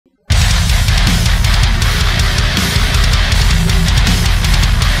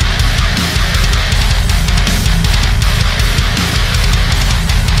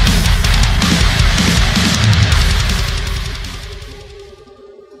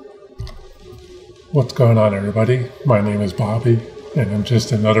What's going on, everybody? My name is Bobby, and I'm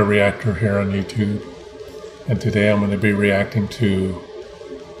just another reactor here on YouTube. And today I'm going to be reacting to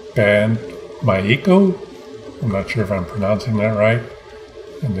Band Maiko. I'm not sure if I'm pronouncing that right.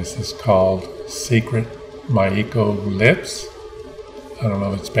 And this is called Secret Maiko Lips. I don't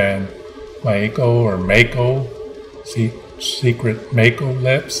know if it's Band Maiko or Maiko. Secret Maiko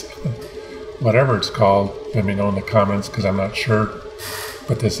Lips. Whatever it's called, let me know in the comments because I'm not sure.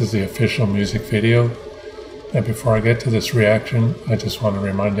 But this is the official music video. And before I get to this reaction, I just want to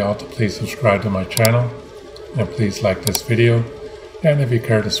remind y'all to please subscribe to my channel and please like this video. And if you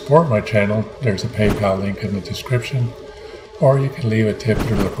care to support my channel, there's a PayPal link in the description, or you can leave a tip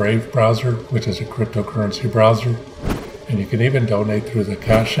through the Brave browser, which is a cryptocurrency browser, and you can even donate through the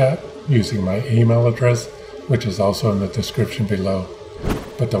Cash App using my email address, which is also in the description below.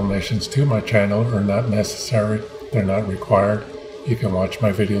 But donations to my channel are not necessary, they're not required. You can watch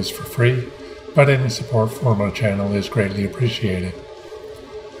my videos for free, but any support for my channel is greatly appreciated.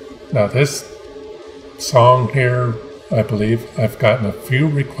 Now this song here, I believe I've gotten a few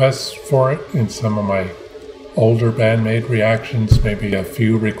requests for it in some of my older Bandmade reactions, maybe a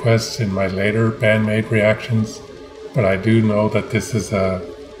few requests in my later Bandmade reactions, but I do know that this is a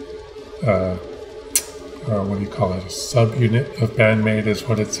what do you call it, a subunit of Bandmade is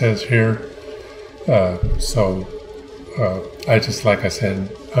what it says here. I just, like I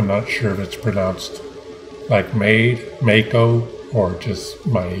said, I'm not sure if it's pronounced like made, Maiko, or just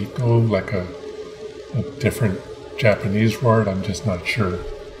Maiko, like a different Japanese word. I'm just not sure.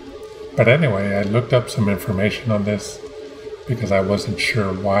 But anyway, I looked up some information on this because I wasn't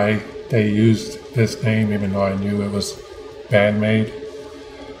sure why they used this name, even though I knew it was Bandmade.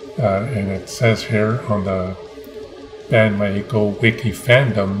 And it says here on the Band Maiko wiki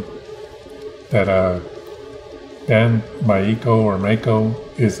fandom that Band Maiko or Maiko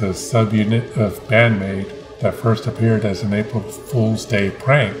is a subunit of Bandmade that first appeared as an April Fool's Day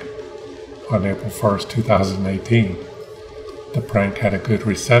prank on April 1st, 2018. The prank had a good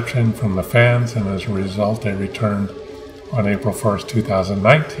reception from the fans, and as a result they returned on April 1st,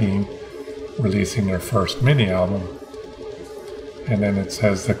 2019, releasing their first mini-album. And then it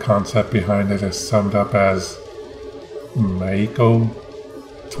says the concept behind it is summed up as Maiko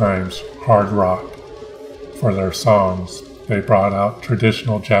times hard rock. For their songs, they brought out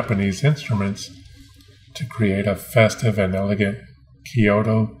traditional Japanese instruments to create a festive and elegant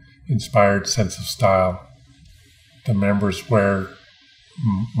Kyoto-inspired sense of style. The members wear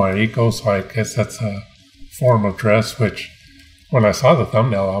Maiko, so I guess that's a form of dress, which when I saw the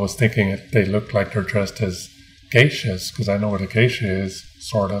thumbnail, I was thinking they looked like they're dressed as geishas, because I know what a geisha is,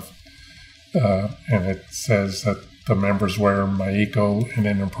 sort of. And it says that the members wear Maiko, and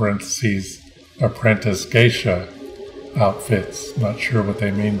then in parentheses, apprentice geisha outfits. Not sure what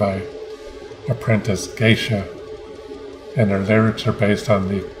they mean by apprentice geisha. And their lyrics are based on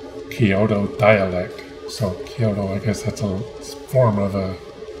the Kyoto dialect. So Kyoto, I guess that's a form of a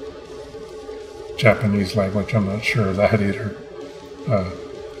Japanese language. I'm not sure of that either.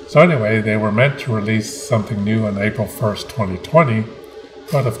 So anyway, they were meant to release something new on April 1st, 2020,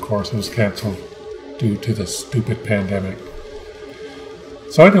 but of course it was canceled due to the stupid pandemic.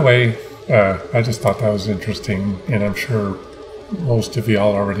 So anyway, I just thought that was interesting, and I'm sure most of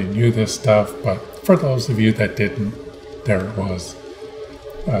y'all already knew this stuff, but for those of you that didn't, there it was.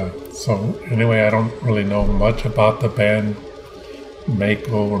 So anyway, I don't really know much about the Band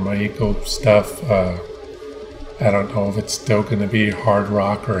Maiko or Maiko stuff. I don't know if it's still going to be hard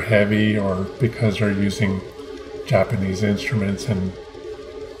rock or heavy, or because they're using Japanese instruments and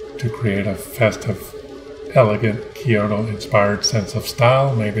to create a festive, elegant, Kyoto-inspired sense of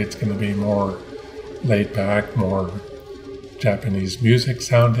style. Maybe it's going to be more laid back, more Japanese music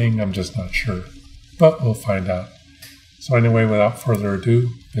sounding. I'm just not sure, but we'll find out. So anyway, without further ado,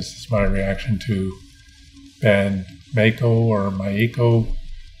 this is my reaction to Band Maiko or Maiko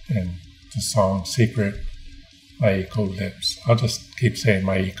and the song Secret Maiko Lips. I'll just keep saying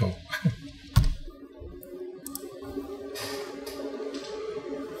Maiko.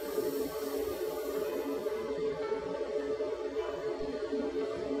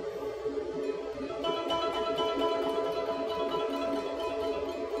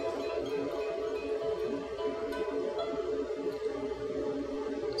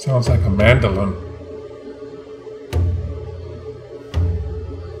 Sounds like a mandolin.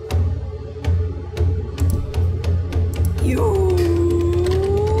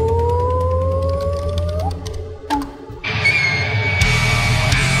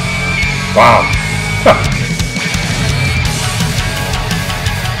 Wow.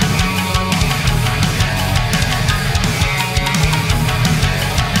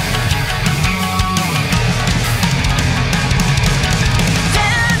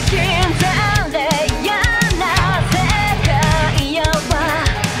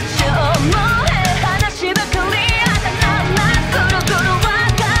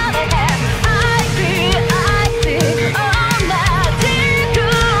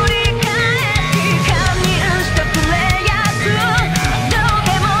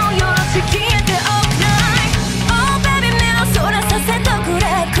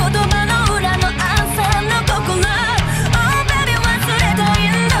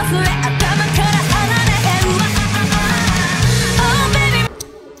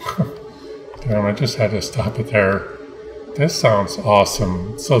 I just had to stop it there. This sounds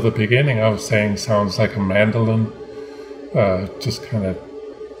awesome. So the beginning I was saying sounds like a mandolin. Just kind of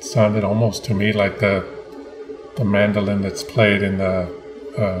sounded almost to me like the mandolin that's played in the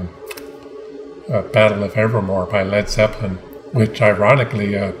Battle of Evermore by Led Zeppelin, which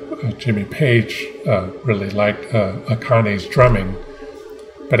ironically Jimmy Page really liked Akane's drumming.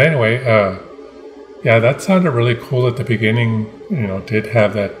 But anyway, yeah, that sounded really cool at the beginning. You know, did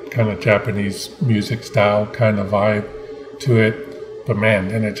have that kind of Japanese music style kind of vibe to it. But man,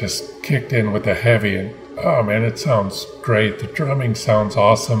 then it just kicked in with the heavy, and oh man, it sounds great. The drumming sounds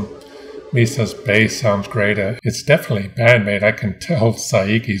awesome. Misa's bass sounds great. It's definitely bandmate. I can tell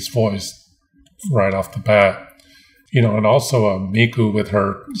Saiki's voice right off the bat. You know, and also Miku with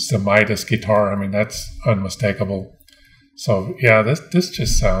her Midas guitar. I mean, that's unmistakable. So yeah, this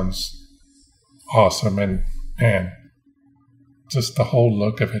just sounds awesome. And man, just the whole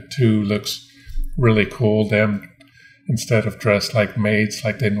look of it too looks really cool. Them, instead of dressed like maids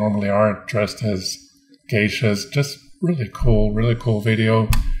like they normally are, dressed as geishas. Just really cool video.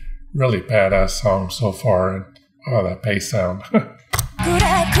 Really badass song so far. And oh, that bass sound.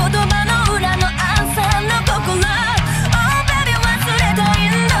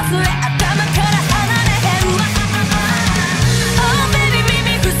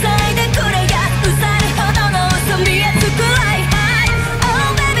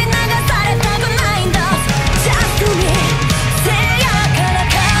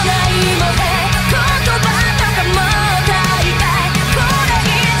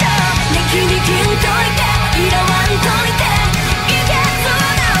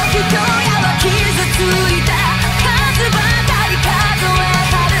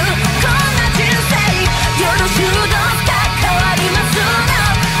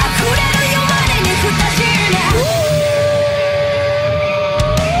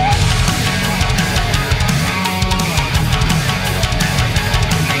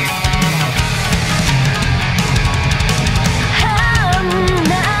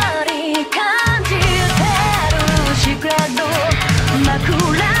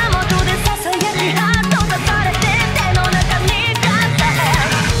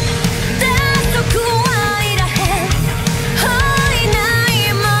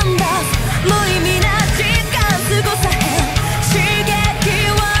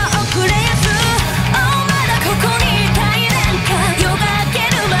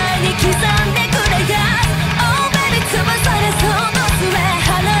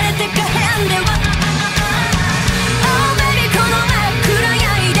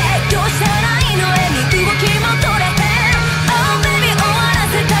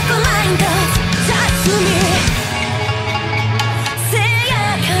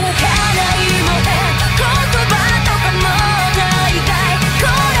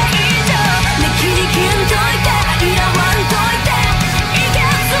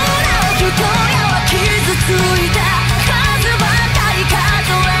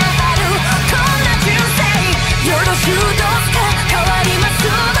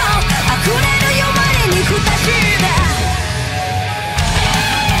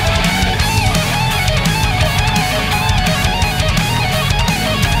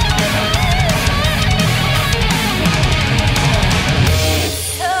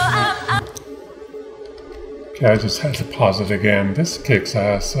 I just had to pause it again. This kicks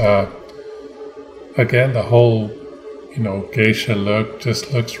ass. Again, the whole, you know, geisha look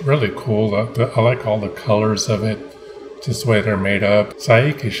just looks really cool. I like all the colors of it, just the way they're made up.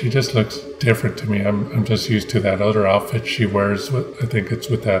 Saiki, she just looks different to me. I'm just used to that other outfit she wears. I think it's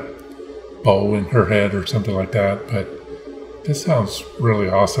with that bow in her head or something like that. But this sounds really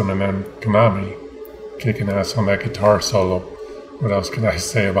awesome. And then Konami kicking ass on that guitar solo. What else can I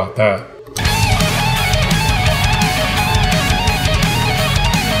say about that?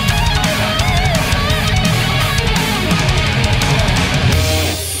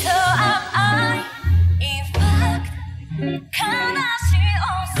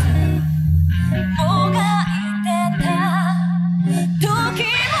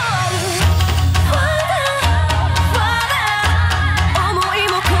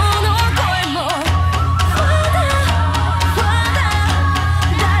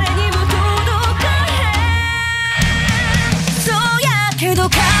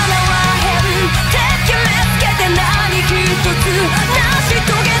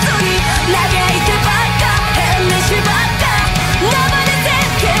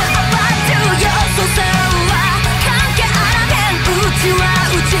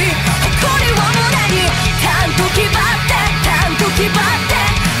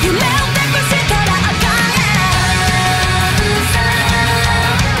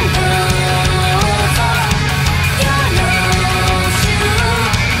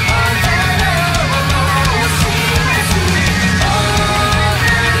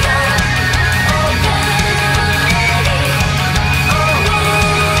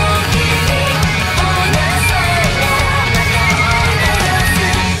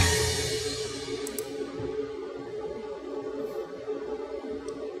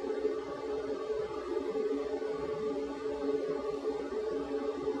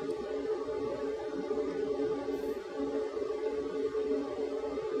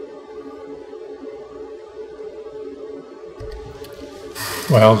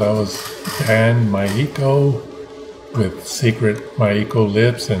 Well, that was Band Maiko with Secret Maiko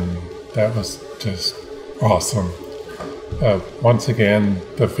Lips, and that was just awesome. Once again,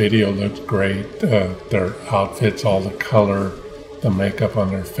 the video looked great. Their outfits, all the color, the makeup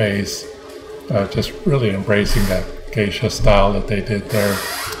on their face, just really embracing that geisha style that they did there.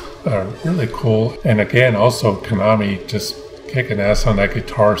 Really cool. And again, also Konami just kicking ass on that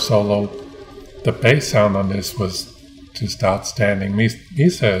guitar solo. The bass sound on this was just outstanding.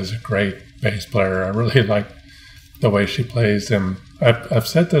 Misa is a great bass player. I really like the way she plays, and I've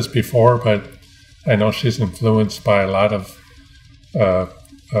said this before, but I know she's influenced by a lot of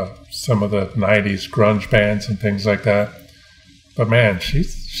some of the 90s grunge bands and things like that. But man,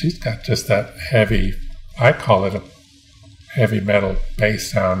 she's got just that heavy, I call it a heavy metal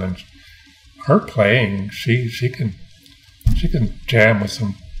bass sound, and her playing, she can jam with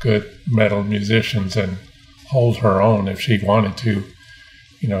some good metal musicians and hold her own if she wanted to.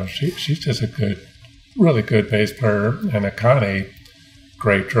 You know, she's just a really good bass player, and Akane,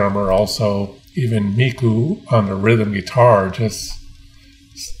 great drummer also. Even Miku on the rhythm guitar just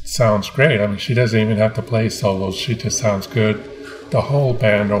sounds great. I mean, she doesn't even have to play solos, she just sounds good. The whole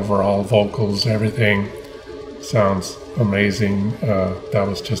band overall, vocals, everything sounds amazing. That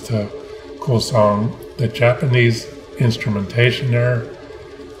was just a cool song. The Japanese instrumentation there,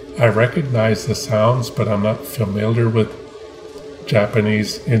 I recognize the sounds, but I'm not familiar with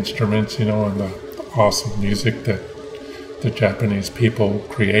Japanese instruments, you know, and the awesome music that the Japanese people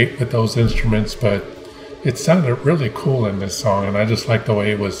create with those instruments. But it sounded really cool in this song, and I just like the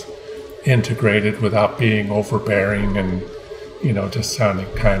way it was integrated without being overbearing and, you know, just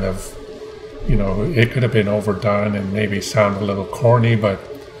sounding kind of, you know, it could have been overdone and maybe sound a little corny, but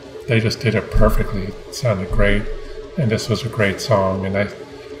they just did it perfectly. It sounded great, and this was a great song. And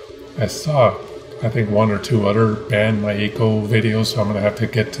I saw, I think, one or two other Band Maiko videos, so I'm going to have to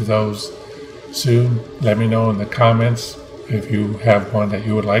get to those soon. Let me know in the comments if you have one that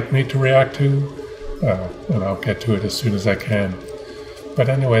you would like me to react to, and I'll get to it as soon as I can. But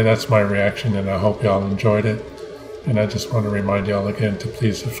anyway, that's my reaction, and I hope y'all enjoyed it. And I just want to remind y'all again to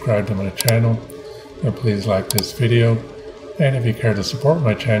please subscribe to my channel, and please like this video. And if you care to support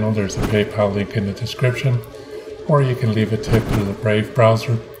my channel, there's a PayPal link in the description, or you can leave a tip through the Brave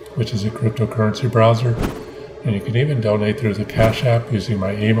browser, which is a cryptocurrency browser. And you can even donate through the Cash App using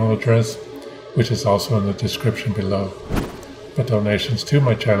my email address, which is also in the description below. But donations to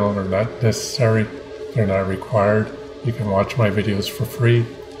my channel are not necessary, they're not required. You can watch my videos for free,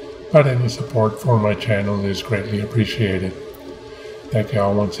 but any support for my channel is greatly appreciated. Thank you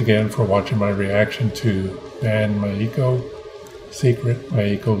all once again for watching my reaction to Band Maiko, Secret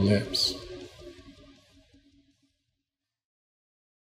Maiko Lips.